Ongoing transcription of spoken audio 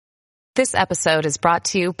This episode is brought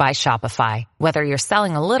to you by Shopify. Whether you're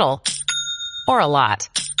selling a little or a lot,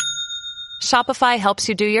 Shopify helps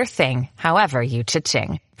you do your thing, however you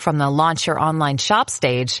cha-ching. From the launch your online shop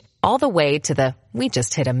stage, all the way to the we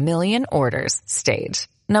just hit 1 million orders stage.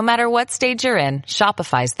 No matter what stage you're in,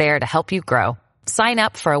 Shopify's there to help you grow. Sign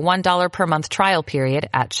up for a $1 per month trial period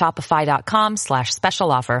at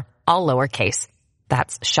shopify.com/special offer, all lowercase.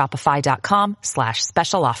 That's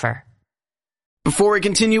shopify.com/special offer. Before we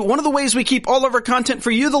continue, one of the ways we keep all of our content for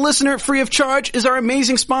you, the listener, free of charge is our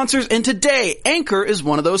amazing sponsors, and today, Anchor is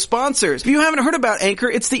one of those sponsors. If you haven't heard about Anchor,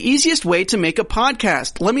 it's the easiest way to make a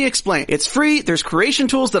podcast. Let me explain. It's free, there's creation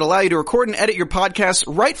tools that allow you to record and edit your podcasts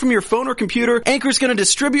right from your phone or computer. Anchor's going to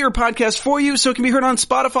distribute your podcast for you so it can be heard on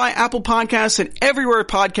Spotify, Apple Podcasts, and everywhere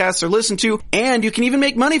podcasts are listened to, and you can even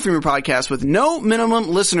make money from your podcast with no minimum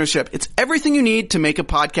listenership. It's everything you need to make a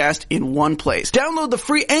podcast in one place. Download the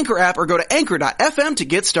free Anchor app or go to anchor.fm to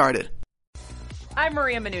get started. I'm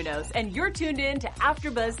Maria Menounos, and you're tuned in to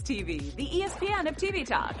AfterBuzz TV, the ESPN of TV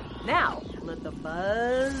talk. Now, let the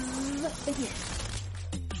buzz begin.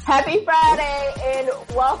 Happy Friday and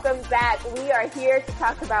welcome back. We are here to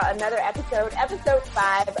talk about another episode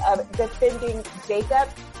 5 of Defending Jacob.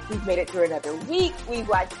 We've made it through another week. We've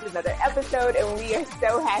watched another episode, and we are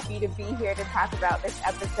so happy to be here to talk about this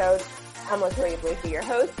episode. I'm Latoya Blakey, your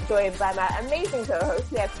host, joined by my amazing co-host.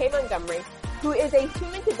 We have Kay Montgomery, who is a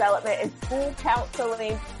human development and school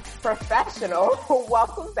counseling professional.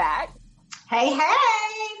 Welcome back. Hey,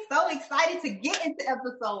 so excited to get into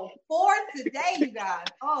episode 4 today, you guys.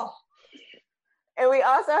 Oh. And we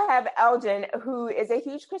also have Elgin, who is a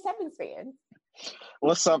huge Chris Evans fan.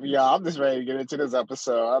 What's up, y'all? I'm just ready to get into this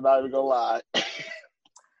episode. I'm not even gonna lie.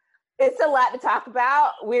 It's a lot to talk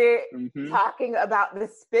about. We're talking about the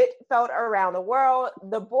spit felt around the world,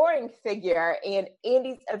 the boring figure, and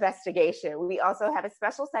Andy's investigation. We also have a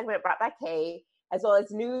special segment brought by Kay, as well as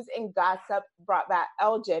news and gossip brought by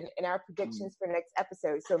Elgin and our predictions for next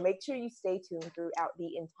episode. So make sure you stay tuned throughout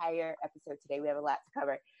the entire episode today. We have a lot to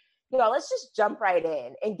cover. Let's just jump right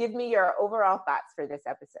in and give me your overall thoughts for this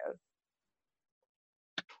episode.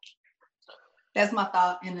 That's my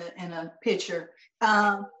thought in a picture.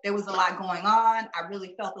 There was a lot going on. I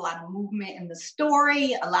really felt a lot of movement in the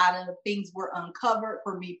story. A lot of things were uncovered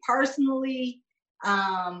for me personally.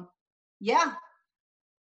 Yeah.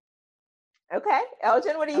 Okay.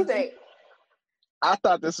 Elgin, what do you think? I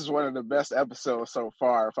thought this was one of the best episodes so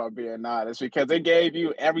far, if I'm being honest, because they gave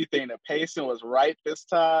you everything. The pacing was right this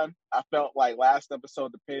time. I felt like last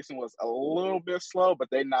episode, the pacing was a little bit slow,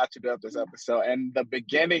 but they notched it up this episode. And the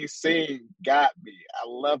beginning scene got me. I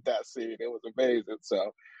love that scene. It was amazing.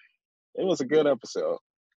 So it was a good episode.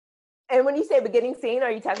 And when you say beginning scene,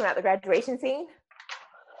 are you talking about the graduation scene?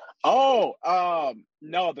 Oh,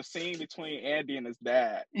 no, the scene between Andy and his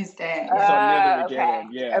dad. His dad. So near the beginning,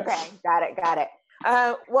 okay. yeah. Okay, got it.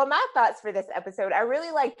 Well, my thoughts for this episode, I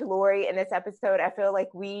really liked Lori in this episode. I feel like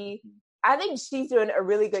I think she's doing a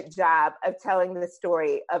really good job of telling the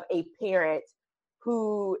story of a parent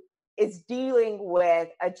who is dealing with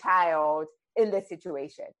a child in this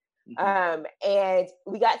situation. And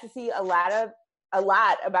we got to see a lot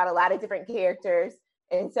about a lot of different characters.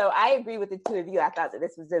 And so I agree with the two of you. I thought that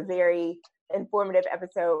this was a very informative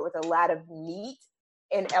episode with a lot of meat,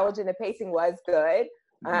 and Elgin, the pacing was good.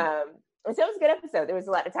 And so it was a good episode. There was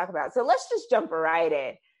a lot to talk about. So let's just jump right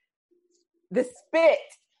in. The spit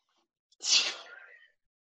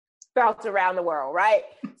felt around the world, right?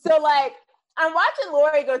 So I'm watching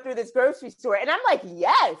Lori go through this grocery store, and I'm like,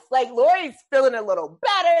 yes, Lori's feeling a little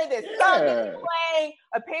better. This song is playing.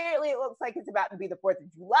 Apparently, it looks like it's about to be the 4th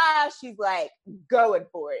of July. She's going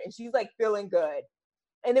for it, and she's feeling good.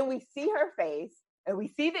 And then we see her face, and we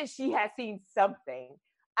see that she has seen something.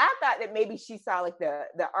 I thought that maybe she saw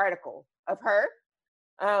the article of her,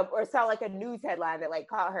 or saw a news headline that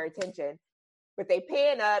caught her attention. But they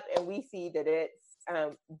pan up, and we see that it's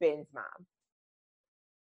Ben's mom.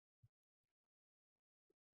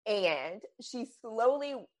 And she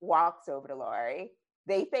slowly walks over to Lori.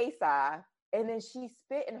 They face off, and then she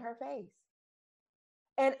spit in her face.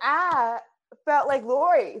 And I felt like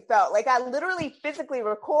Lori felt. I literally physically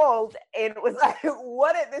recoiled and was like,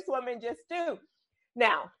 what did this woman just do?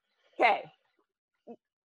 Now, okay,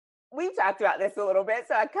 we've talked about this a little bit,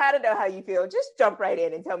 so I kind of know how you feel. Just jump right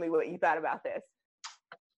in and tell me what you thought about this.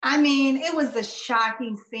 I mean, it was a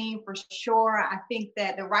shocking scene for sure. I think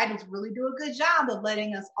that the writers really do a good job of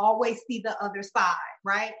letting us always see the other side,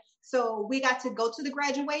 right? So we got to go to the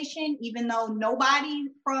graduation, even though nobody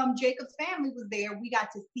from Jacob's family was there, we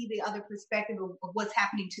got to see the other perspective of what's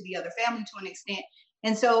happening to the other family to an extent.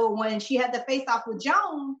 And so when she had the face off with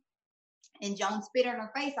Joan, and Joan spit in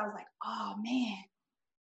her face, I was like, oh man.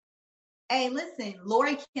 Hey, listen,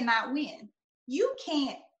 Lori cannot win. You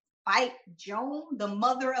can't fight Joan, the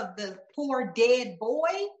mother of the poor dead boy.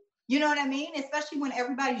 You know what I mean? Especially when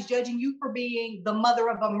everybody's judging you for being the mother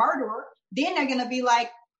of a murderer. Then they're going to be like,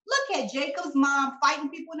 look at Jacob's mom fighting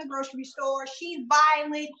people in the grocery store. She's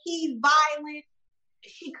violent. He's violent.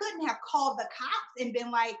 She couldn't have called the cops and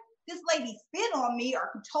been like, this lady spit on me,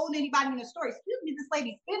 or told anybody in the store, excuse me, this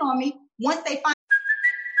lady spit on me. Once they find.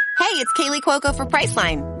 Hey, it's Kaylee Cuoco for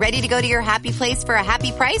Priceline. Ready to go to your happy place for a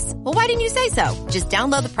happy price? Well, why didn't you say so? Just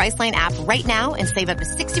download the Priceline app right now and save up to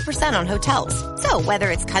 60% on hotels. So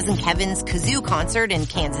whether it's Cousin Kevin's Kazoo Concert in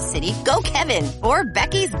Kansas City, go Kevin, or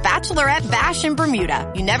Becky's Bachelorette Bash in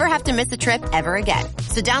Bermuda, you never have to miss a trip ever again.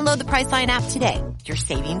 So download the Priceline app today. Your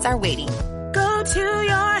savings are waiting. Go to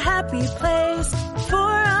your happy place for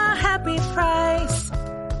a happy price.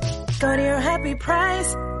 Go to your happy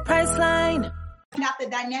price, Priceline. Not the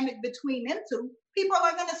dynamic between them two, people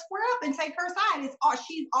are going to square up and take her side.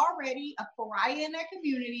 She's already a pariah in that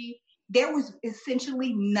community. There was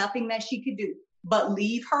essentially nothing that she could do but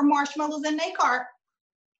leave her marshmallows in their cart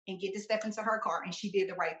and get to step into her car. And she did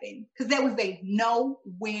the right thing, because that was a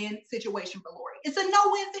no-win situation for Lori. It's a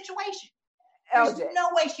no-win situation. There's no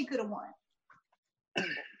way she could have won.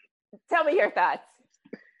 Tell me your thoughts.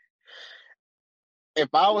 If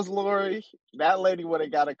I was Lori, that lady would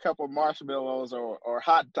have got a couple marshmallows or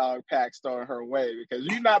hot dog packs thrown her way, because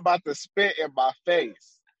you're not about to spit in my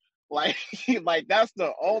face. Like that's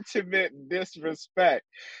the ultimate disrespect.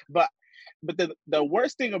 But the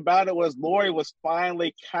worst thing about it was Lori was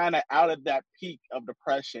finally kind of out of that peak of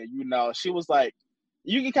depression. You know, she was like,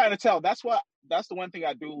 you can kind of tell. That's the one thing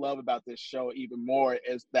I do love about this show even more,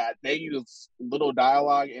 is that they use little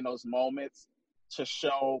dialogue in those moments to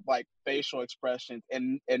show like facial expressions,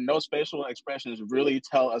 and those facial expressions really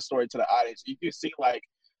tell a story to the audience. You can see like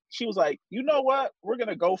she was like, you know what, we're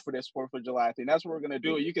gonna go for this 4th of July thing. That's what we're gonna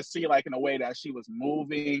do. You can see like in the way that she was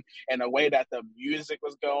moving and the way that the music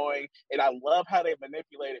was going. And I love how they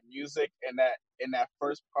manipulated music in that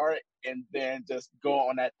first part, and then just go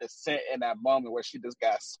on that descent in that moment where she just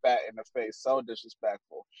got spat in the face. So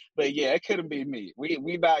disrespectful. But yeah, it couldn't be me.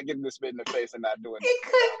 We not getting this spit in the face and not doing it. It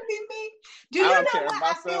couldn't be me. Do you know what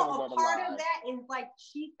I feel a part of that is? Like,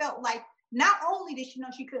 she felt like not only did she know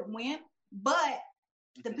she couldn't win, but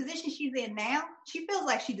the position she's in now, she feels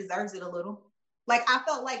like she deserves it a little. Like, I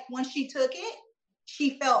felt like when she took it,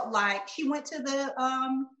 she felt like she went to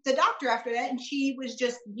the doctor after that, and she was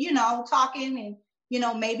just, talking,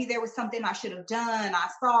 and, maybe there was something I should have done. I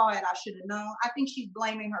saw it. I should have known. I think she's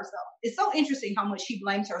blaming herself. It's so interesting how much she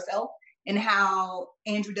blames herself and how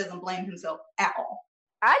Andrew doesn't blame himself at all.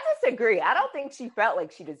 I disagree. I don't think she felt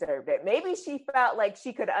like she deserved it. Maybe she felt like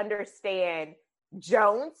she could understand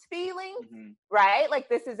Joan's feelings, right? Like,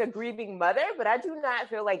 this is a grieving mother, but I do not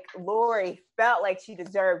feel like Lori felt like she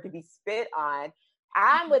deserved to be spit on.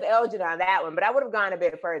 I'm with Elgin on that one, but I would have gone a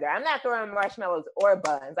bit further. I'm not throwing marshmallows or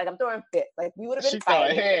buns. Like, I'm throwing fists. Like, we would have been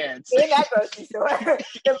fighting in that grocery store.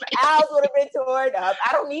 The aisles would have been torn up.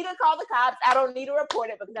 I don't need to call the cops. I don't need to report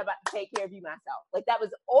it, because I'm about to take care of you myself. Like, that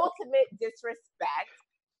was ultimate disrespect.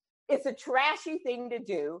 It's a trashy thing to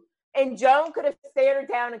do. And Joan could have stared her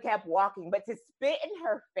down and kept walking, but to spit in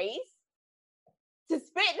her face,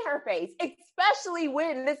 especially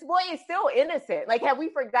when this boy is still innocent. Like, have we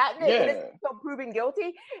forgotten that this is still proven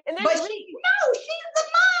guilty? And then she's the mom.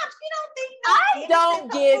 She don't think I don't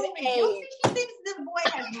give a. She thinks this boy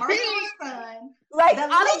has murdered her son. Like, the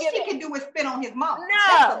least she can do is spit on his mom.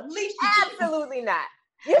 No, absolutely not.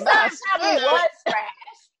 Your son probably was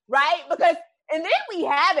trash, right? Because. And then we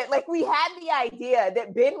have it, like, we had the idea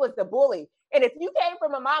that Ben was the bully. And if you came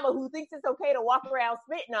from a mama who thinks it's okay to walk around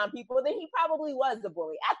spitting on people, then he probably was the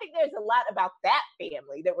bully. I think there's a lot about that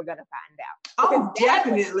family that we're going to find out. Oh,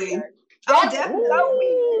 definitely. Definitely.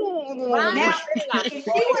 Now, if she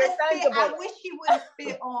would have spit, I wish she would have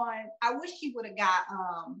spit on, I wish she would have got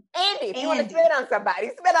Andy. If you want to spit on somebody,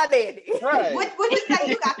 spit on Andy. Right. What you say?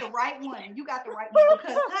 You got the right one. Because,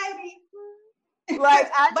 honey,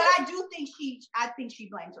 like, I do think she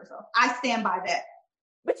blames herself. I stand by that.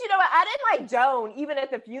 But you know what? I didn't like Joan even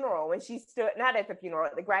at the funeral when she stood, not at the funeral,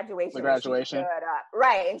 at the graduation. The graduation. She stood up.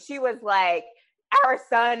 Right. And she was like, our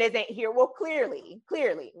son isn't here. Well, clearly,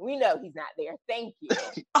 we know he's not there. Thank you.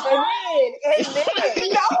 And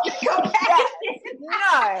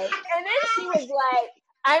then she was like,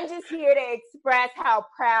 I'm just here to express how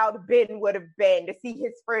proud Ben would have been to see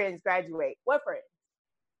his friends graduate. What friends?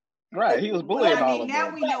 Right, he was bullying all of them.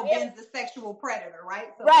 Now we know Ben's the sexual predator, right?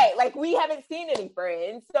 So. Right, like, we haven't seen any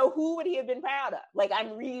friends, so who would he have been proud of? Like,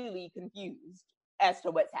 I'm really confused as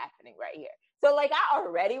to what's happening right here. So like I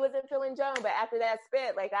already wasn't feeling Joan, but after that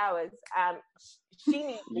spit, like I was, she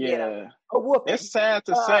needs to get a whooping. It's sad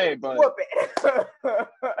to say, but whooping.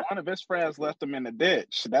 one of his friends left him in the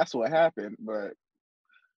ditch. That's what happened, but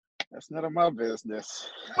that's none of my business.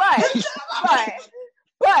 But,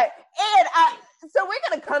 so we're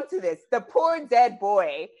going to come to this. The poor dead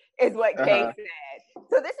boy is what Kay said.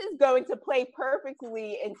 So this is going to play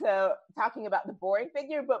perfectly into talking about the boring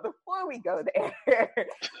figure. But before we go there,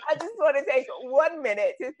 I just want to take 1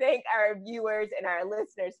 minute to thank our viewers and our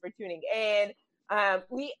listeners for tuning in.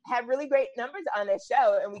 We have really great numbers on this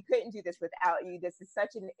show, and we couldn't do this without you. This is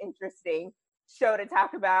such an interesting show to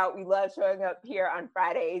talk about. We love showing up here on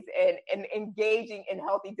Fridays and engaging in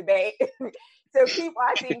healthy debate. So keep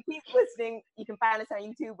watching, keep listening. You can find us on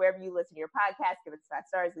YouTube, wherever you listen to your podcast. Give us 5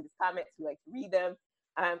 stars, leave us comments. We like to read them.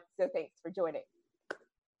 So thanks for joining.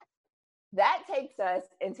 That takes us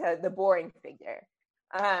into the boring figure.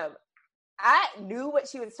 I knew what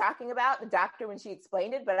she was talking about, the doctor, when she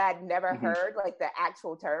explained it, but I'd never heard like the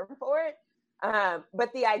actual term for it.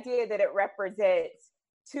 But the idea that it represents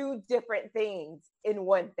 2 different things in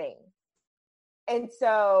one thing. And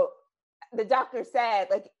so the doctor said,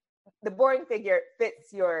 like, the boring figure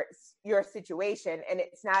fits your situation, and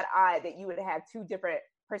it's not odd that you would have 2 different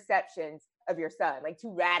perceptions of your son, like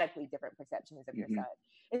 2 radically different perceptions of your son.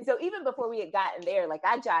 And so even before we had gotten there, like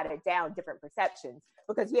I jotted down different perceptions,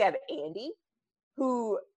 because we have Andy,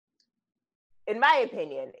 who, in my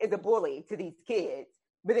opinion, is a bully to these kids,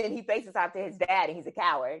 but then he faces off to his dad and he's a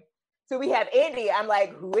coward. So we have Andy. I'm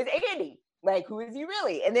like, who is Andy? Like, who is he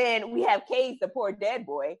really? And then we have Case, the poor dead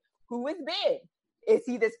boy. Who is Ben? Is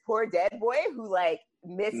he this poor dead boy who like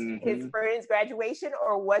missed his friend's graduation,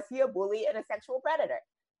 or was he a bully and a sexual predator?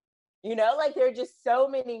 You know, like there are just so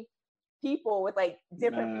many people with like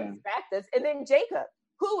different perspectives. And then Jacob.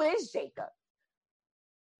 Who is Jacob?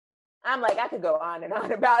 I'm like, I could go on and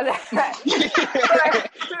on about that.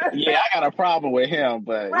 Yeah, I got a problem with him,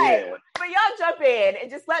 but yeah. But y'all jump in and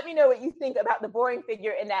just let me know what you think about the boring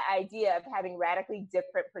figure and that idea of having radically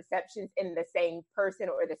different perceptions in the same person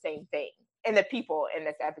or the same thing, and the people in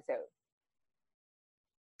this episode.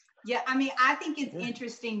 Yeah, I mean, I think it's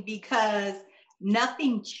interesting because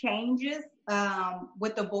nothing changes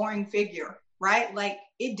with the boring figure, right? Like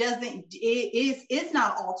it's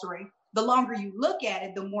not altering. The longer you look at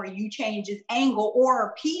it, the more you change its angle,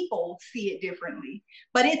 or people see it differently.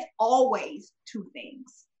 But it's always 2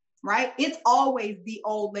 things, right? It's always the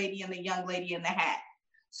old lady and the young lady in the hat.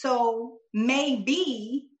 So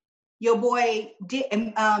maybe your boy,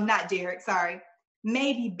 not Derek, sorry.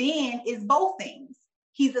 Maybe Ben is both things.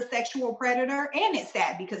 He's a sexual predator, and it's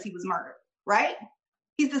sad because he was murdered, right?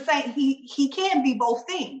 He's the same. He can be both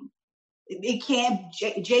things.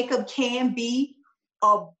 Jacob can be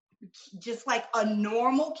just like a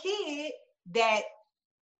normal kid that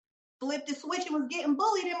flipped the switch and was getting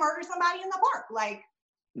bullied and murdered somebody in the park. Like,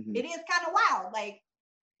 it is kind of wild. Like,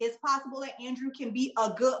 it's possible that Andrew can be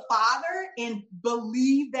a good father and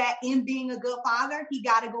believe that in being a good father, he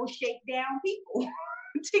got to go shake down people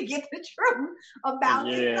to get the truth about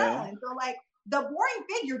his son. So, like, the boring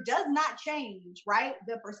figure does not change, right?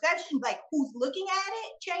 The perception, like, who's looking at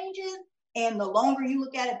it changes. And the longer you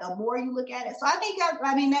look at it, the more you look at it. So I think,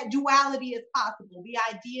 that duality is possible. The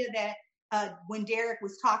idea that when Derek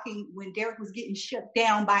was getting shut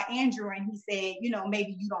down by Andrew, and he said, you know,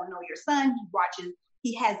 maybe you don't know your son,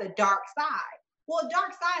 he has a dark side. Well, a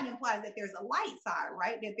dark side implies that there's a light side,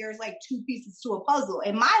 right? That there's like 2 pieces to a puzzle.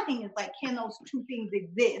 And my thing is like, can those 2 things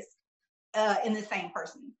exist in the same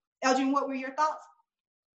person? Elgin, what were your thoughts?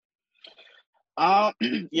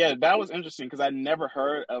 Yeah, that was interesting because I never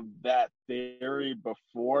heard of that theory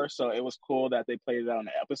before, so it was cool that they played it out in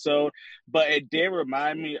the episode. But it did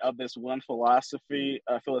remind me of this one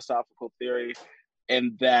philosophical theory,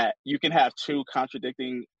 in that you can have 2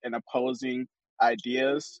 contradicting and opposing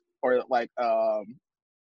ideas, or like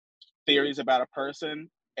theories about a person,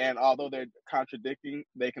 and although they're contradicting,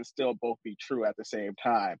 they can still both be true at the same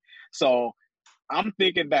time. So I'm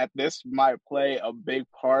thinking that this might play a big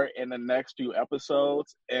part in the next few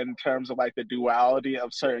episodes in terms of like the duality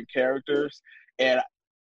of certain characters. And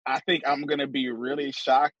I think I'm going to be really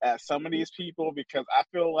shocked at some of these people, because I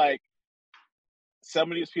feel like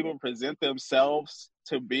some of these people present themselves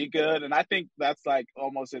to be good. And I think that's like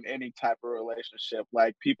almost in any type of relationship,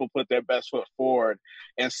 like people put their best foot forward,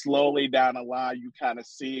 and slowly down the line, you kind of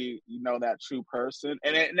see, you know, that true person.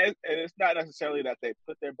 And it's not necessarily that they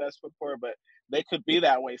put their best foot forward, but they could be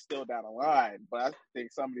that way still down the line. But I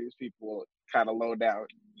think some of these people kind of low down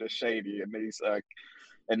the shady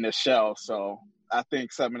in this show. So I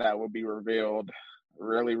think some of that will be revealed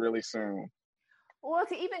really, really soon. Well,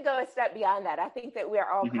 to even go a step beyond that, I think that we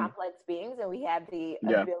are all complex beings and we have the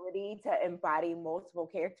ability to embody multiple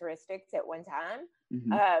characteristics at one time.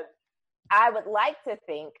 I would like to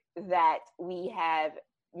think that we have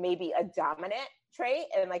maybe a dominant trait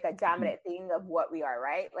and like a dominant thing of what we are,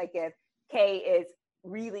 right? Like if Kay is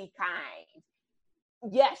really kind,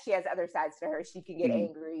 yes, she has other sides to her. She can get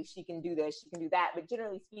angry, she can do this, she can do that, but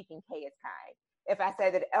generally speaking, Kay is kind. If I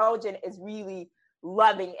say that Elgin is really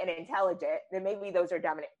loving and intelligent, then maybe those are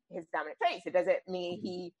his dominant traits. It doesn't mean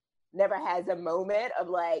he never has a moment of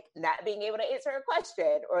like not being able to answer a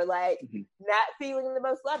question or like not feeling the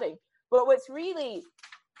most loving. But what's really,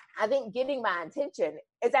 I think, getting my attention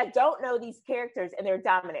is I don't know these characters and their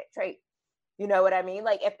dominant traits. You know what I mean?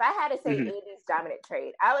 Like if I had to say Andy's dominant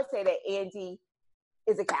trait, I would say that Andy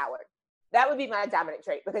is a coward. That would be my dominant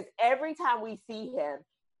trait, because every time we see him,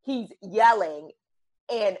 he's yelling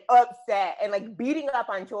and upset and like beating up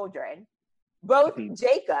on children. Both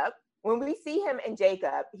Jacob, when we see him and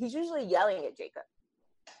Jacob, he's usually yelling at Jacob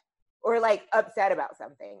or like upset about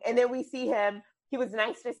something. And then we see him, he was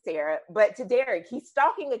nice to Sarah, but to Derek, he's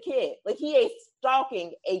stalking a kid. Like he is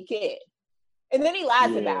stalking a kid. And then he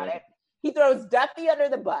lies about it. He throws Duffy under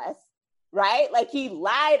the bus, right? Like he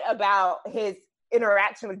lied about his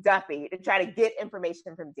interaction with Duffy to try to get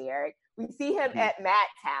information from Derek. We see him at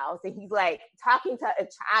Matt's house and he's like talking to a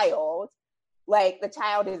child, like the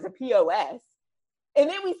child is a POS. And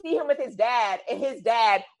then we see him with his dad, and his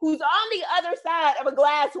dad, who's on the other side of a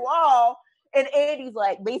glass wall, and Andy's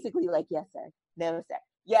like, basically like, yes, sir. No, sir.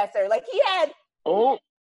 Yes, sir. Like he had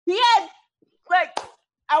like,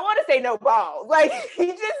 I want to say no balls. Like he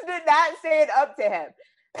just did not stand up to him.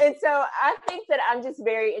 And so I think that I'm just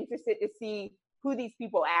very interested to see who these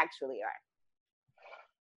people actually are.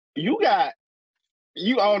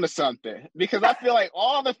 You own to something, because I feel like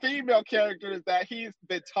all the female characters that he's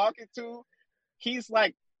been talking to, he's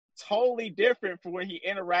like totally different from when he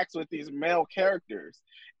interacts with these male characters.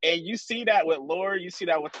 And you see that with Lori, you see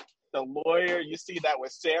that with the lawyer, you see that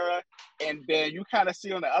with Sarah, and then you kind of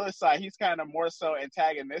see on the other side, he's kind of more so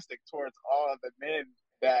antagonistic towards all of the men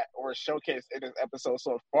that were showcased in this episode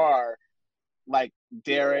so far, like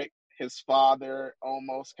Derek, his father,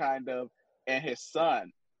 almost kind of, and his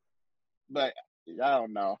son. But I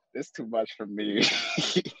don't know. It's too much for me.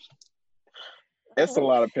 It's a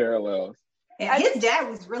lot of parallels. And his dad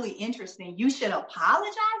was really interesting. You should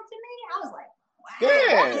apologize to me. I was like, wow.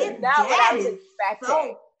 Yeah. His dad is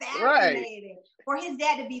so fascinating. Right. For his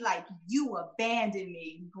dad to be like, you abandoned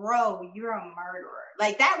me, bro, you're a murderer.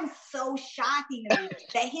 Like that was so shocking to me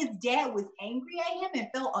that his dad was angry at him and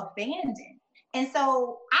felt abandoned. And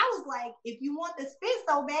so I was like, if you want the spit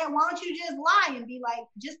so bad, why don't you just lie and be like,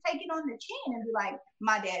 just take it on the chin and be like,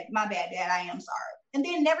 my bad, Dad, I am sorry. And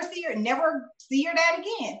then never see your dad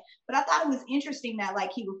again. But I thought it was interesting that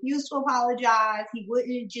like he refused to apologize. He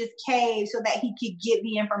wouldn't just cave so that he could get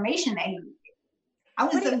the information that he needed. I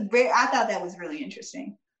thought that was really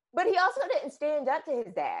interesting. But he also didn't stand up to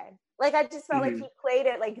his dad. Like I just felt like he played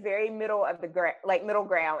it like very middle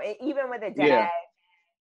ground. And even when the dad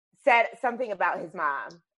said something about his mom,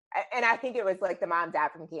 and I think it was like the mom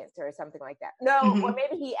died from cancer or something like that. No, or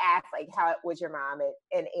maybe he asked like, how was your mom?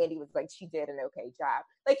 And Andy was like, she did an okay job.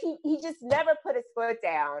 Like he just never put his foot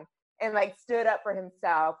down and like stood up for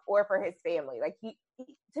himself or for his family. Like he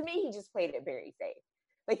to me, he just played it very safe.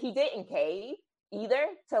 Like he didn't cave either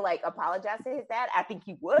to like apologize to his dad. I think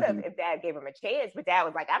he would have if dad gave him a chance, but dad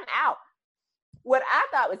was like, I'm out. What I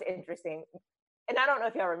thought was interesting, and I don't know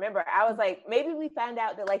if y'all remember, I was like, maybe we found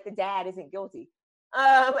out that like the dad isn't guilty.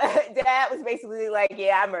 Dad was basically like,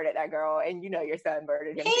 yeah, I murdered that girl, and you know your son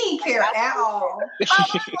murdered him. He didn't care at all. I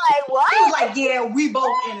was like, what? He was like, yeah, we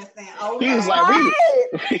both innocent. Okay. He was like,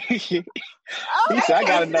 he said, I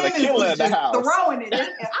got another killer in the house. Throwing it. And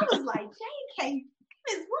I was like, J.K.,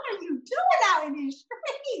 what are you doing out in these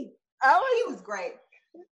streets? Oh, he was great.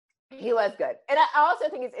 He was good. And I also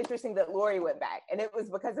think it's interesting that Lori went back, and it was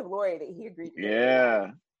because of Lori that he agreed to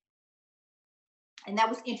it. And that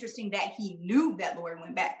was interesting that he knew that Lori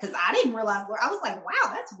went back, because I didn't realize. I was like,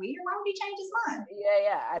 wow, that's weird. Why would he change his mind?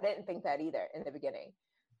 Yeah. I didn't think that either in the beginning.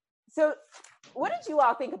 So what did you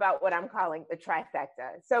all think about what I'm calling the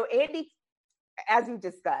trifecta? So Andy, as we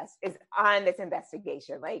discussed, is on this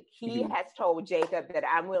investigation. Like he has told Jacob that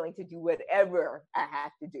I'm willing to do whatever I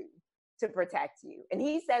have to do to protect you. And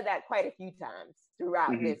he said that quite a few times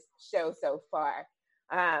throughout this show so far.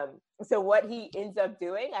 So what he ends up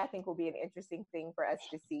doing, I think, will be an interesting thing for us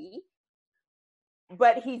to see.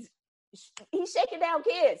 But he's shaking down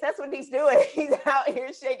kids. That's what he's doing. He's out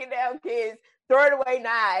here shaking down kids, throwing away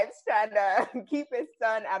knives, trying to keep his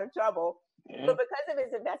son out of trouble. Yeah. But because of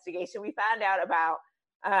his investigation, we found out about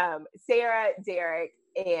Sarah, Derek,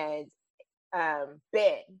 and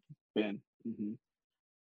Ben. Mm-hmm.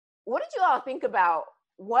 What did you all think about,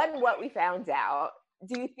 one, what we found out?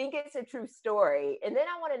 Do you think it's a true story? And then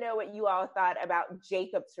I want to know what you all thought about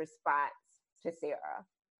Jacob's response to Sarah.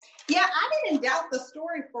 Yeah, I didn't doubt the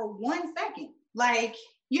story for 1 second. Like,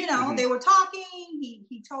 you know, they were talking.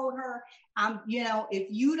 He told her, you know, if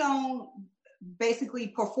you don't basically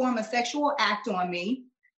perform a sexual act on me,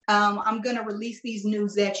 I'm going to release these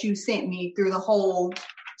news that you sent me through the whole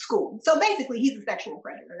school. So basically, he's a sexual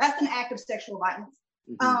predator. That's an act of sexual violence.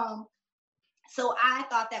 So I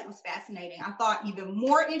thought that was fascinating. I thought even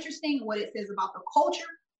more interesting what it says about the culture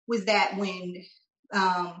was that when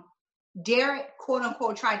Derek, quote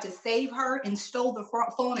unquote, tried to save her and stole the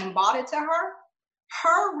phone and bought it to her,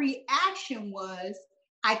 her reaction was,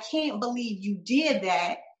 I can't believe you did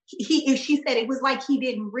that. She said it was like he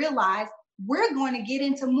didn't realize we're going to get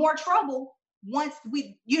into more trouble once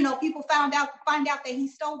people find out that he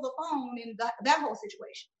stole the phone and that whole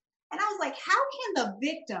situation. And I was like, how can the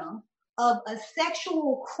victim of a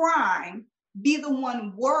sexual crime be the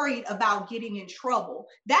one worried about getting in trouble?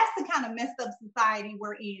 That's the kind of messed up society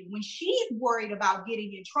we're in. When she's worried about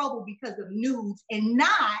getting in trouble because of nudes and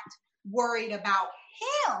not worried about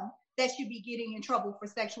him that should be getting in trouble for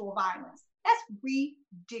sexual violence. That's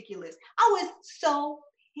ridiculous. I was so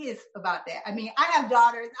pissed about that. I mean, I have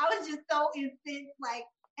daughters. I was just so incensed,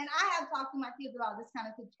 and I have talked to my kids about this kind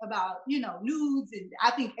of thing, about, nudes. And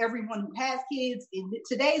I think everyone who has kids in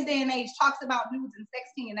today's day and age talks about nudes and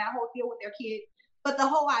sexting and that whole deal with their kids. But the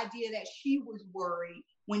whole idea that she was worried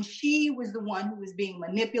when she was the one who was being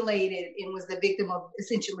manipulated and was the victim of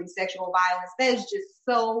essentially sexual violence, that is just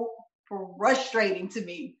so frustrating to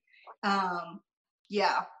me.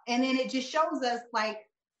 Yeah. And then it just shows us,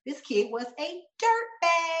 this kid was a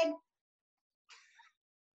dirtbag.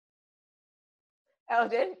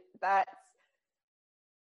 Eldon, thoughts?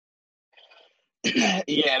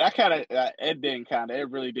 Yeah, that kind of it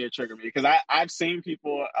really did trigger me, because I've seen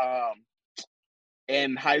people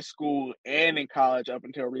in high school and in college up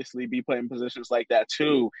until recently be put in positions like that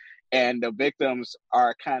too, and the victims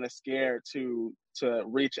are kind of scared to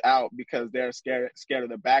reach out because they're scared of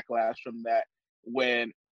the backlash from that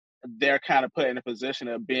when they're kind of put in a position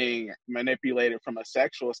of being manipulated from a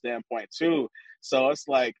sexual standpoint too. So it's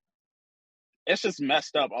like, it's just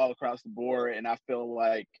messed up all across the board. And I feel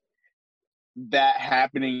like that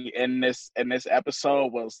happening in this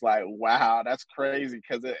episode was like, wow, that's crazy,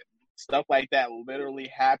 because stuff like that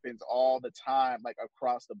literally happens all the time,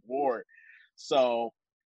 across the board. So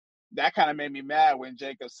that kind of made me mad when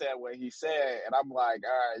Jacob said what he said, and I'm like,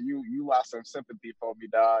 all right, you lost some sympathy for me,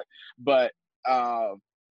 dog. But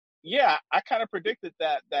yeah, I kind of predicted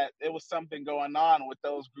that it was something going on with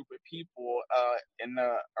those group of people in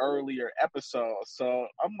the earlier episodes. So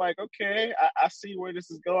I'm like, okay, I see where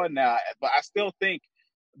this is going now. But I still think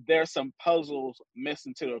there's some puzzles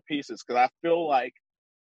missing to the pieces, because I feel like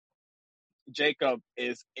Jacob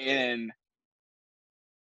is in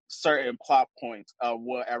certain plot points of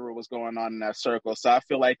whatever was going on in that circle. So I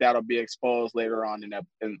feel like that'll be exposed later on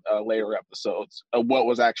in later episodes of what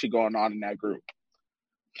was actually going on in that group.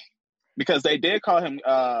 Because they did call him,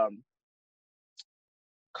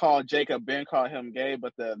 call Jacob, Ben called him gay,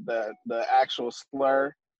 but the actual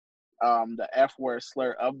slur, the F word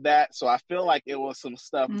slur of that. So I feel like it was some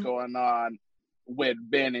stuff going on with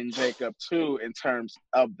Ben and Jacob too, in terms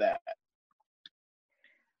of that.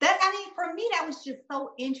 For me, that was just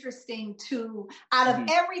so interesting too. Out of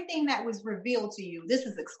everything that was revealed to you, this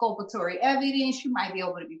is exculpatory evidence. You might be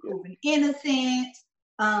able to be proven innocent.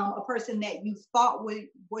 A person that you thought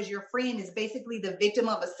was your friend is basically the victim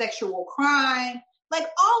of a sexual crime.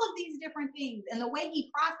 All of these different things. And the way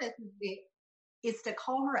he processes it is to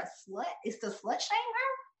call her a slut, is to slut shame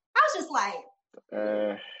her. I was just like,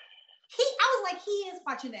 he is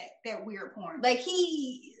watching that weird porn.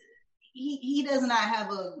 He does not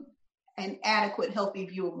have an adequate, healthy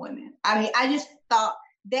view of women. I mean, I just thought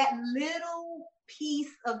that little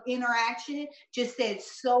piece of interaction just said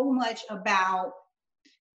so much about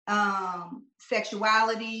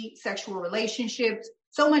sexuality, sexual relationships,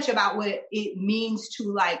 so much about what it means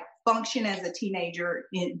to function as a teenager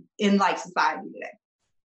in society today.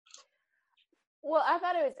 Well, I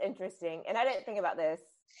thought it was interesting, and I didn't think about this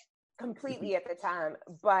completely at the time,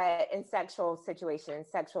 but in sexual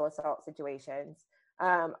assault situations,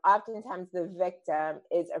 oftentimes the victim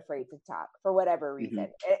is afraid to talk for whatever reason.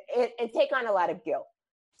 It take on a lot of guilt.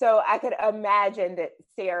 So I could imagine that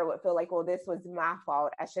Sarah would feel like, well, this was my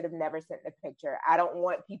fault. I should have never sent the picture. I don't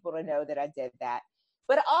want people to know that I did that.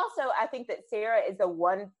 But also, I think that Sarah is the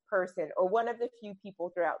one person or one of the few people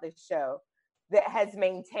throughout this show that has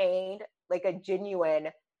maintained like a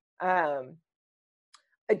genuineness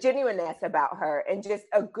about her and just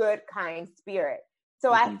a good, kind spirit.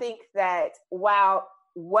 So I think that while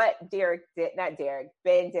what Ben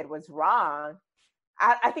did was wrong,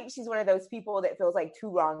 I think she's one of those people that feels like two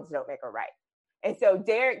wrongs don't make a right. And so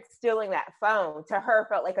Derek stealing that phone to her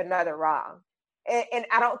felt like another wrong. And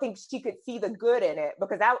I don't think she could see the good in it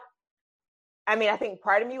because I think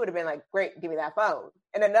part of me would have been like, great, give me that phone.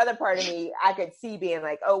 And another part of me, I could see being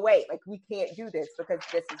like, oh, wait, like we can't do this because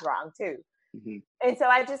this is wrong too. And so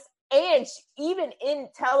even in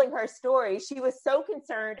telling her story, she was so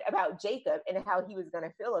concerned about Jacob and how he was going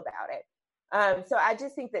to feel about it. So I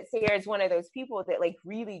just think that Sarah is one of those people that like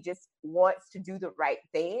really just wants to do the right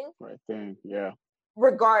thing. Yeah.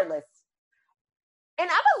 Regardless. And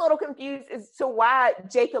I'm a little confused as to why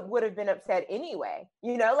Jacob would have been upset anyway.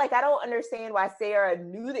 You know, like I don't understand why Sarah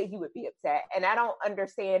knew that he would be upset. And I don't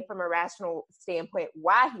understand from a rational standpoint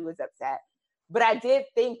why he was upset. But I did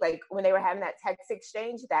think like when they were having that text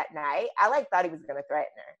exchange that night, I like thought he was going to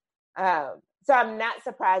threaten her. So I'm not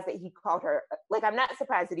surprised that he called her, like, I'm not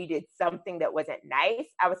surprised that he did something that wasn't nice.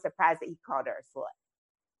 I was surprised that he called her a slut.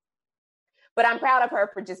 But I'm proud of her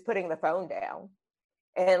for just putting the phone down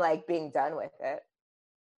and like being done with it.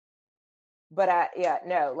 But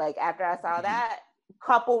like after I saw that,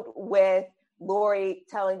 coupled with Lori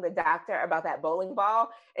telling the doctor about that bowling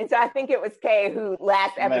ball. And so I think it was Kay who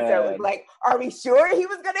last episode was like, are we sure he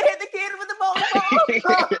was going to hit the kid with the bowling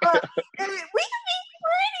ball? And we could be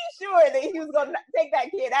pretty sure that he was going to take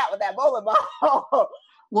that kid out with that bowling ball.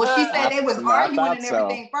 Well, she said they was arguing and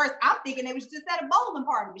everything first. I'm thinking they was just at a bowling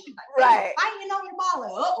party. But she's like, right, fighting on the ball.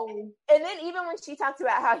 Uh-oh. And then even when she talked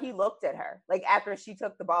about how he looked at her, like after she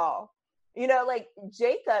took the ball, you know, like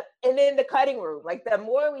Jacob, and then the cutting room, like the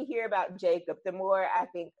more we hear about Jacob, the more I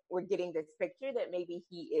think we're getting this picture that maybe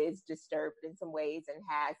he is disturbed in some ways and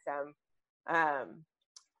has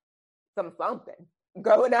something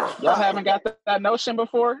going on. Y'all haven't got that notion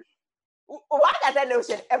before? Well, I got that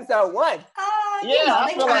notion episode 1. They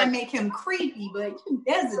try to make him creepy, but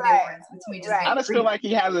there's a difference between just I just feel like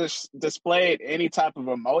he hasn't displayed any type of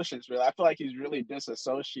emotions, really. I feel like he's really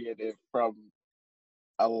disassociated from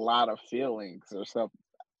a lot of feelings or something.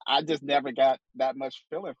 I just never got that much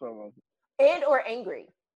feeling from him. And or angry,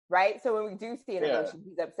 right? So when we do see an emotion,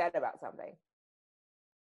 he's upset about something.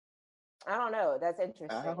 I don't know. That's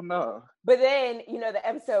interesting. I don't know. But then, you know, the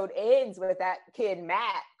episode ends with that kid,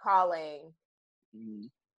 Matt, calling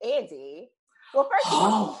Andy. Well, first of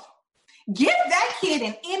all, give that kid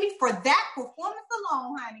an Emmy for that performance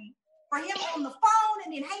alone, honey. For him on the phone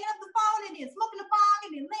and then hanging up the phone and then smoking the bong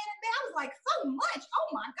and then laying it down. I was like, so much. Oh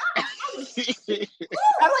my God.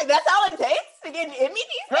 I was like, that's all it takes to get an Emmy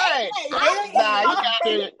these days?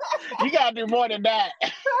 Right. You gotta do more than that.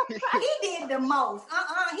 He did the most.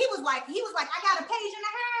 He was like, I got a page and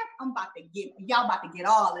a half. Y'all about to get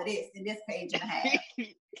all of this in this page and a half.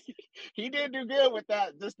 He did do good with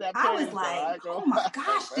that. Just that page. I was like, oh my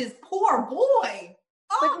gosh, this poor boy.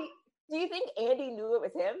 But do you think Andy knew it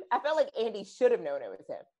was him? I felt like Andy should have known it was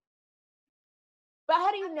him. But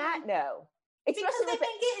how do you not know? Because they've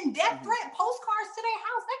been getting death threat postcards to their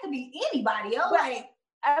house. That could be anybody else. Right.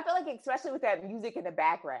 I feel like especially with that music in the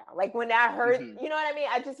background. Like when I heard, you know what I mean?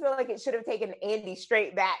 I just feel like it should have taken Andy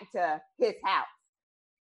straight back to his house.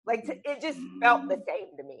 Like it just felt the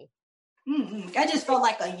same to me. That just felt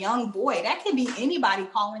like a young boy. That could be anybody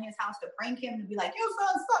calling his house to prank him to be like, your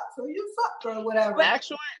son sucks or you suck or whatever. But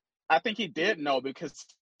actually, I think he did know because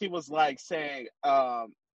he was like saying,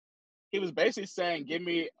 he was basically saying, give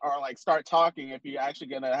me or like start talking if you're actually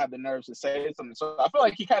going to have the nerves to say something. So I feel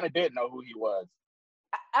like he kind of did know who he was.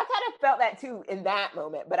 I kind of felt that too in that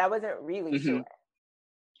moment, but I wasn't really sure.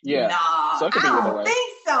 Yeah. Nah, so it could I be don't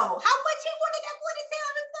think so. How much he wanted that boy to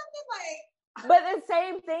sound or something like. But the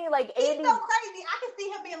same thing, like he's Andy. so crazy. I can see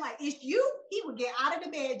him being like, "It's you." He would get out of the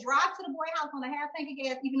bed, drive to the boy house on a half tank of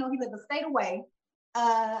gas, even though he lived a state away,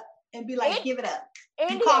 and be like, "Give it up."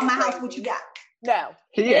 Andy, you call my house. What you got? No,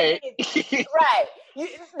 he ain't. Right. The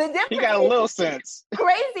difference. He got a little sense.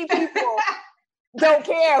 Crazy people don't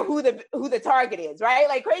care who the target is, right?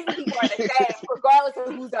 Like crazy people are the same, regardless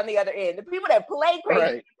of who's on the other end. The people that play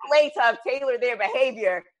crazy, play tough, tailor their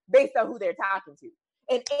behavior based on who they're talking to.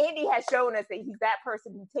 And Andy has shown us that he's that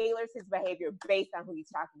person who tailors his behavior based on who he's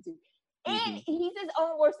talking to. And he's his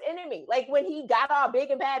own worst enemy. Like when he got all big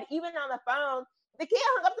and bad, even on the phone, the kid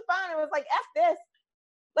hung up the phone and was like, F this.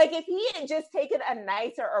 Like if he had just taken a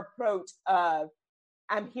nicer approach of,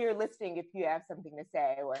 I'm here listening if you have something to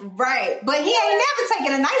say. Or right. But he ain't never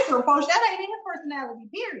taken a nicer approach. That ain't his personality,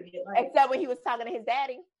 period. Like, except when he was talking to his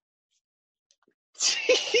daddy.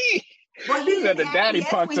 Well, he said the daddy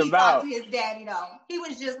punked him out. To his daddy, though, he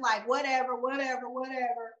was just like, whatever.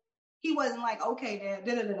 He wasn't like, okay,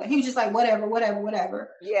 Dad. He was just like, whatever.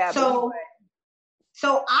 Yeah.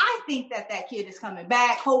 So I think that kid is coming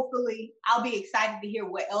back. Hopefully, I'll be excited to hear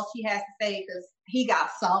what else he has to say because he got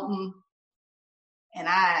something. And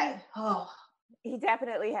he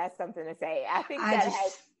definitely has something to say. I think has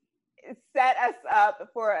set us up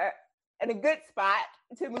for a good spot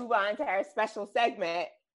to move on to our special segment,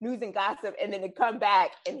 News and Gossip, and then to come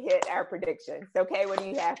back and hit our predictions. Okay, what do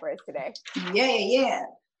you have for us today? Yeah.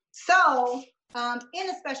 So, in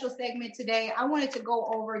a special segment today, I wanted to go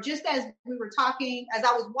over, just as we were talking, as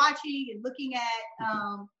I was watching and looking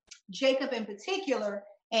at Jacob in particular,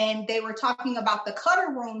 and they were talking about the cutter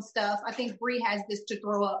room stuff. I think Bree has this to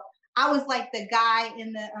throw up. I was like the guy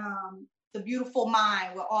in the Beautiful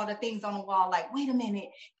Mind with all the things on the wall. Like, wait a minute,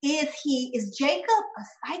 is Jacob a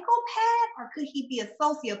psychopath or could he be a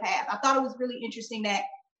sociopath? I thought it was really interesting that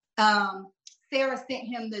Sarah sent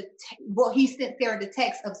him he sent Sarah the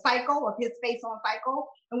text of Psycho, of his face on Psycho.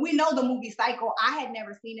 And we know the movie Psycho. I had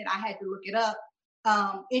never seen it. I had to look it up.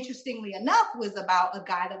 Interestingly enough, was about a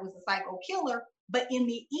guy that was a psycho killer. But in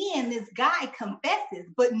the end, this guy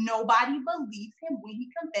confesses, but nobody believes him when he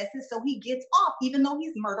confesses. So he gets off, even though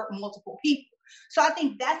he's murdered multiple people. So I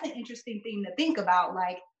think that's an interesting thing to think about.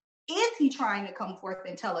 Like, is he trying to come forth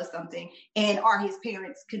and tell us something? And are his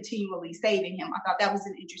parents continually saving him? I thought that was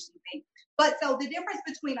an interesting thing. But so the difference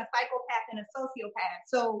between a psychopath and a sociopath.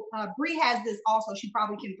 So Bree has this also. She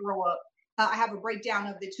probably can throw up. I have a breakdown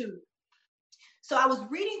of the two. So I was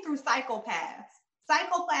reading through psychopaths.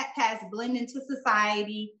 Psychopaths blend into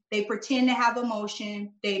society. They pretend to have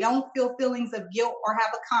emotion. They don't feel feelings of guilt or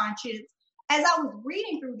have a conscience. As I was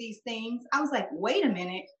reading through these things, I was like, wait a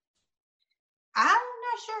minute. I'm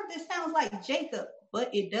not sure if this sounds like Jacob,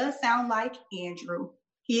 but it does sound like Andrew.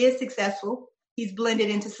 He is successful. He's blended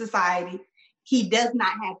into society. He does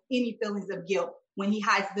not have any feelings of guilt. When he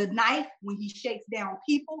hides the knife, when he shakes down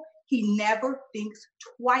people, he never thinks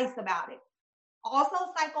twice about it. Also,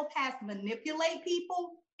 psychopaths manipulate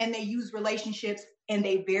people and they use relationships, and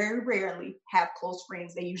they very rarely have close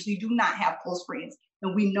friends. They usually do not have close friends.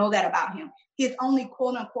 And we know that about him. His only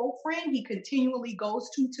quote unquote friend he continually goes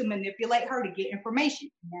to manipulate her to get information.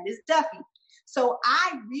 And that is Duffy. So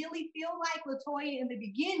I really feel like, LaToya, in the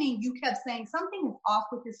beginning, you kept saying something is off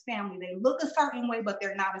with his family. They look a certain way, but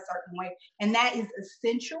they're not a certain way. And that is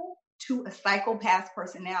essential to a psychopath's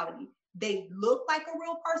personality. They look like a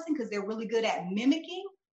real person because they're really good at mimicking,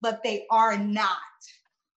 but they are not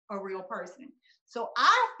a real person. So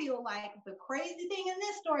I feel like the crazy thing in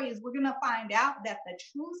this story is we're going to find out that the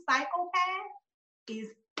true psychopath is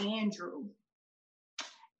Andrew.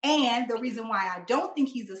 And the reason why I don't think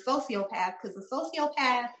he's a sociopath, because a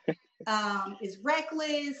sociopath is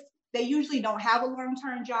reckless. They usually don't have a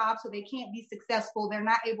long-term job, so they can't be successful. They're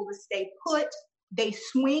not able to stay put. They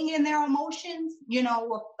swing in their emotions. You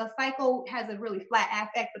know, a psycho has a really flat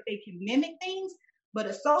affect, but they can mimic things. But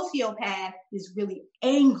a sociopath is really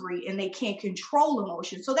angry and they can't control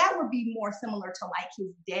emotions. So that would be more similar to like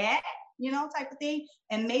his dad, you know, type of thing.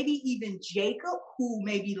 And maybe even Jacob, who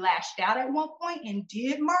maybe lashed out at one point and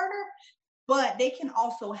did murder, but they can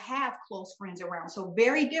also have close friends around. So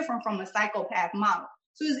very different from a psychopath model.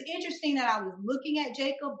 So it's interesting that I was looking at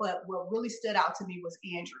Jacob, but what really stood out to me was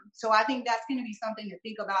Andrew. So I think that's going to be something to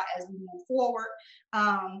think about as we move forward.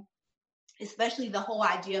 Especially the whole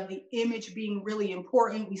idea of the image being really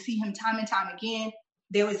important. We see him time and time again.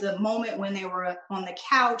 There was a moment when they were on the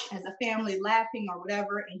couch as a family laughing or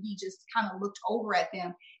whatever, and he just kind of looked over at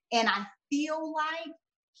them. And I feel like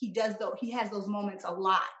he has those moments a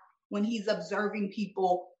lot when he's observing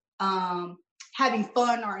people having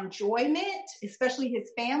fun or enjoyment, especially his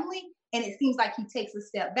family. And it seems like he takes a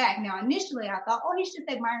step back. Now, initially I thought, oh, he's just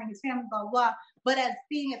admiring his family, blah, blah. But as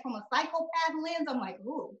seeing it from a psychopath lens, I'm like,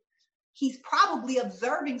 ooh. He's probably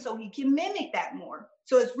observing so he can mimic that more.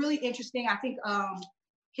 So it's really interesting. I think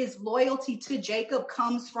his loyalty to Jacob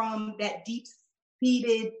comes from that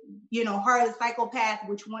deep-seated, heart of the psychopath,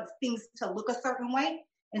 which wants things to look a certain way.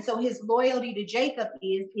 And so his loyalty to Jacob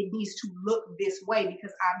is it needs to look this way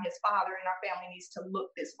because I'm his father and our family needs to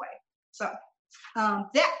look this way. So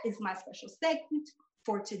that is my special segment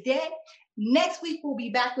for today. Next week, we'll be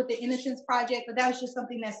back with the Innocence Project, but that was just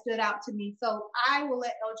something that stood out to me. So I will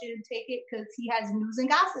let Elgin take it because he has news and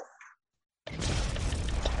gossip.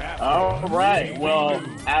 All right. Well,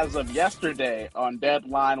 as of yesterday on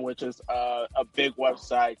Deadline, which is a big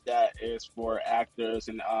website that is for actors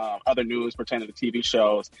and other news pertaining to TV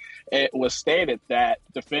shows, it was stated that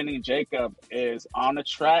Defending Jacob is on the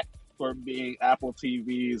track for being Apple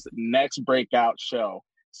TV's next breakout show.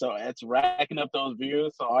 So it's racking up those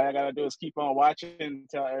views. So all I got to do is keep on watching and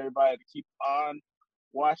tell everybody to keep on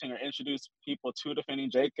watching or introduce people to Defending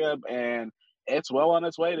Jacob. And it's well on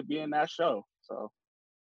its way to being that show. So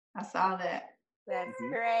I saw that. That's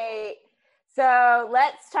great. So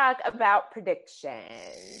let's talk about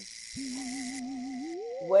predictions.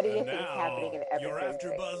 What do you think is happening in episode your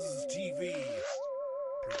AfterBuzz TV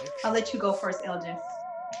prediction. I'll let you go first, Elgin.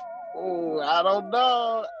 Oh, I don't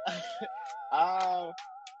know. It's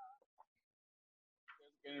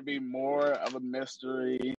going to be more of a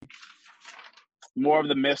mystery. More of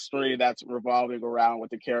the mystery that's revolving around with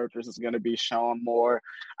the characters is going to be shown more.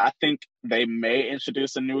 I think they may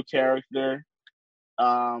introduce a new character.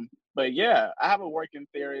 But yeah, I have a working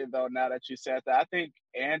theory, though, now that you said that. I think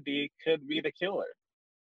Andy could be the killer.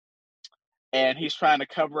 And he's trying to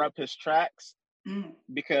cover up his tracks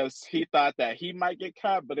because he thought that he might get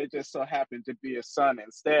caught, but it just so happened to be his son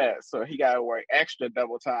instead. So he got to work extra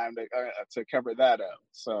double time to cover that up.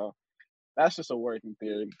 So that's just a working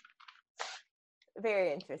theory.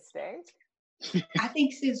 Very interesting. I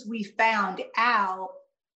think since we found out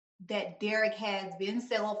that Derek has Ben's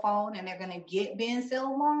cell phone and they're going to get Ben's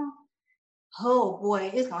cell phone, oh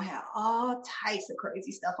boy, it's going to have all types of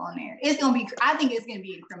crazy stuff on there. I think it's going to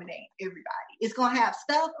be incriminating everybody. It's going to have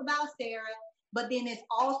stuff about Sarah, but then it's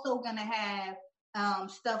also going to have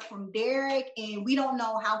stuff from Derek, and we don't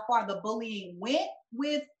know how far the bullying went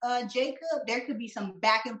with Jacob. There could be some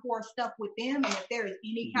back and forth stuff with them, and if there is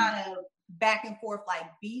any kind of back and forth like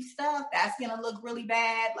beef stuff, that's gonna look really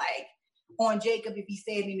bad, like on Jacob if he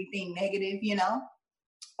said anything negative,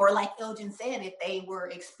 or like Elgin said, if they were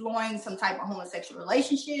exploring some type of homosexual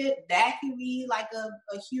relationship, that could be like a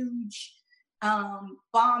huge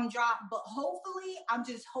bomb drop. But hopefully, I'm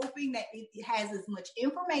just hoping that it has as much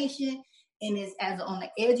information and is as on the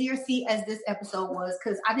edge of your seat as this episode was,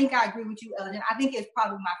 because I think I agree with you, Elgin. I think it's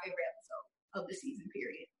probably my favorite episode of the season,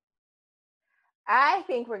 period. I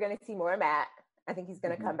think we're going to see more of Matt. I think he's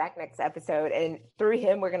going to come back next episode. And through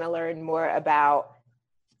him, we're going to learn more about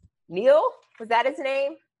Neil. Was that his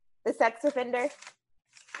name? The sex offender?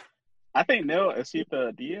 I think Neil, is he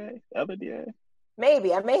the DA? The other DA?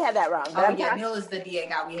 Maybe. I may have that wrong. But Neil is the DA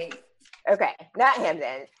guy we hate. Okay. Not him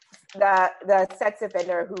then. The sex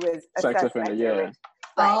offender who is a sex suspect. offender, yeah.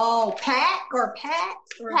 Right. Oh, Pat or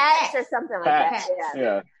something like that.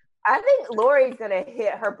 Yeah. I think Lori's going to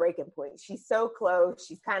hit her breaking point. She's so close.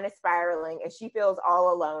 She's kind of spiraling and she feels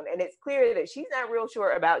all alone. And it's clear that she's not real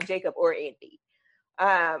sure about Jacob or Andy.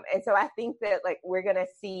 And so I think that we're going to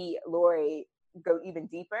see Lori go even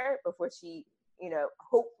deeper before she,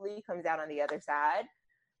 hopefully comes out on the other side.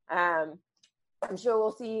 I'm sure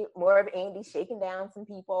we'll see more of Andy shaking down some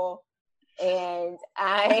people. And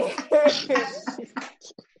I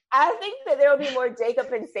think that there will be more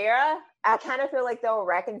Jacob and Sarah. I kind of feel like they'll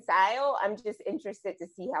reconcile. I'm just interested to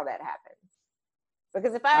see how that happens.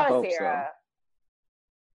 Because if I was Sarah,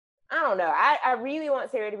 I don't know. I really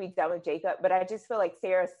want Sarah to be done with Jacob, but I just feel like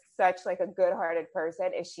Sarah's such a good-hearted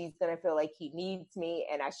person, and she's going to feel like he needs me,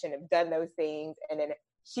 and I shouldn't have done those things. And then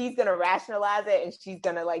she's going to rationalize it, and she's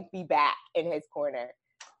going to be back in his corner.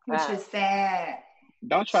 Which is sad.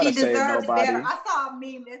 Don't try to save nobody. Better. I saw a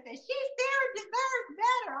meme that said, Sarah deserves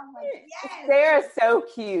better. I'm like, yes. Sarah's so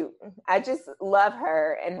cute. I just love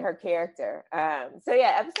her and her character. So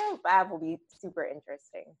yeah, episode 5 will be super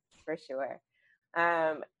interesting for sure.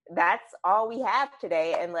 That's all we have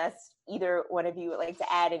today, unless either one of you would like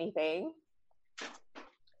to add anything.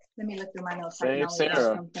 Let me look through my notes. Save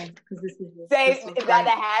Sarah. Is that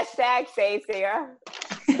the hashtag? Save Sarah.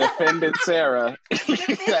 Defended Sarah.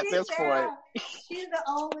 At this point, she's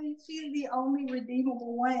the only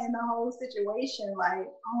redeemable one in the whole situation. Like,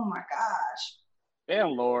 oh my gosh.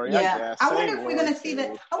 And Lori, yeah. I wonder if we're gonna see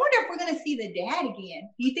the dad again.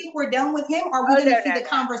 Do you think we're done with him, or are we gonna see the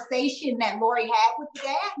conversation that Lori had with the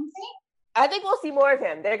dad? You think? I think we'll see more of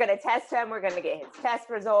him. They're going to test him. We're going to get his test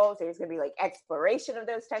results. There's going to be exploration of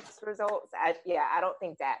those test results. I don't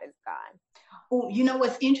think Dad is gone. Oh, you know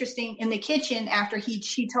what's interesting? In the kitchen, after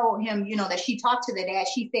she told him, that she talked to the dad,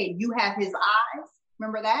 she said, "You have his eyes."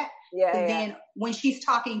 Remember that? Yeah. And then when she's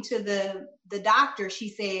talking to the doctor, she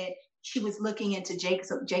said she was looking into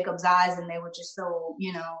Jacob's eyes, and they were just so,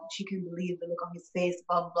 she couldn't believe the look on his face,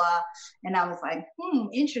 blah, blah, blah. And I was like,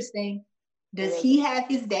 interesting. Does he have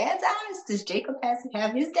his dad's eyes? Does Jacob have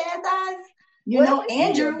his dad's eyes?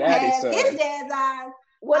 Andrew has his dad's eyes.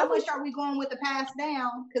 how much are we going with the pass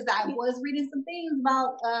down? Because I was reading some things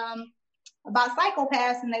about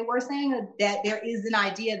psychopaths, and they were saying that there is an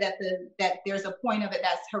idea that there's a point of it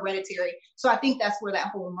that's hereditary. So I think that's where that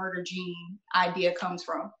whole murder gene idea comes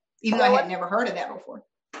from, even though I had never heard of that before.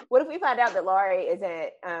 What if we find out that Laurie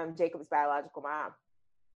isn't Jacob's biological mom?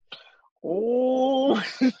 Oh.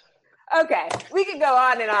 Okay, we can go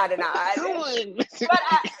on and on and on.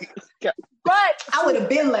 But I would have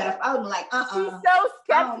been left. I would have been like, She's so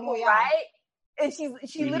skeptical, right? And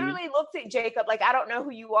she literally looks at Jacob like, I don't know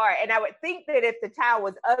who you are. And I would think that if the child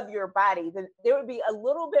was of your body, then there would be a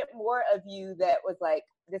little bit more of you that was like,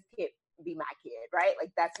 this kid be my kid, right?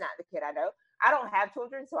 Like, that's not the kid I know. I don't have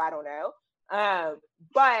children, so I don't know.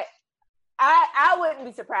 But I wouldn't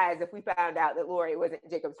be surprised if we found out that Laurie wasn't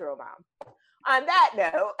Jacob's real mom. On that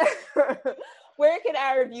note, where can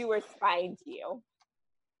our viewers find you?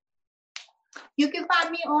 You can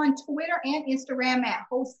find me on Twitter and Instagram at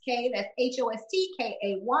HostK. That's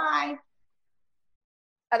HOSTKAY.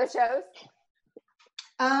 Other shows?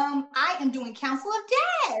 I am doing Council of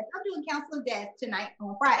Dads. I'm doing Council of Dads tonight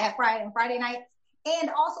on Friday night.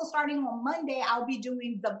 And also starting on Monday, I'll be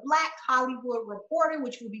doing the Black Hollywood Reporter,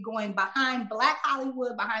 which will be going behind Black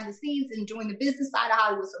Hollywood, behind the scenes, and doing the business side of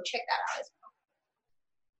Hollywood. So check that out as well.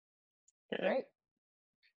 Great.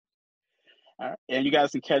 All right. And you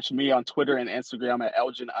guys can catch me on Twitter and Instagram at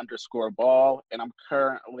Elgin_ball. And I'm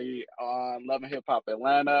currently on Love and Hip Hop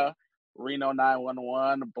Atlanta, Reno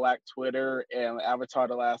 911, Black Twitter, and Avatar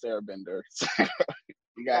The Last Airbender.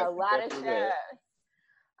 You guys a lot of shows.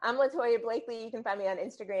 I'm Latoya Blakely. You can find me on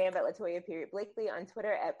Instagram at Latoya.Blakely, on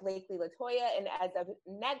Twitter at Blakely Latoya. And as of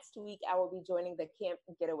next week, I will be joining the Camp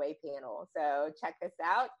Getaway panel. So check us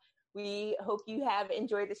out. We hope you have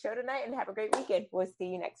enjoyed the show tonight and have a great weekend. We'll see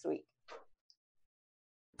you next week.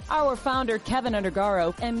 Our founder, Kevin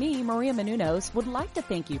Undergaro, and me, Maria Menounos, would like to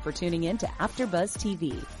thank you for tuning in to AfterBuzz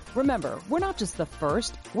TV. Remember, we're not just the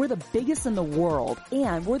first, we're the biggest in the world,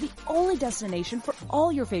 and we're the only destination for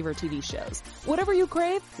all your favorite TV shows. Whatever you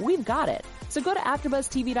crave, we've got it. So go to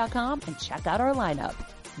AfterBuzzTV.com and check out our lineup.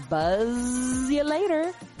 Buzz you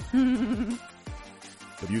later.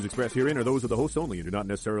 The views expressed herein are those of the hosts only and do not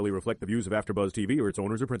necessarily reflect the views of AfterBuzz TV or its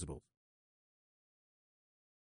owners or principals.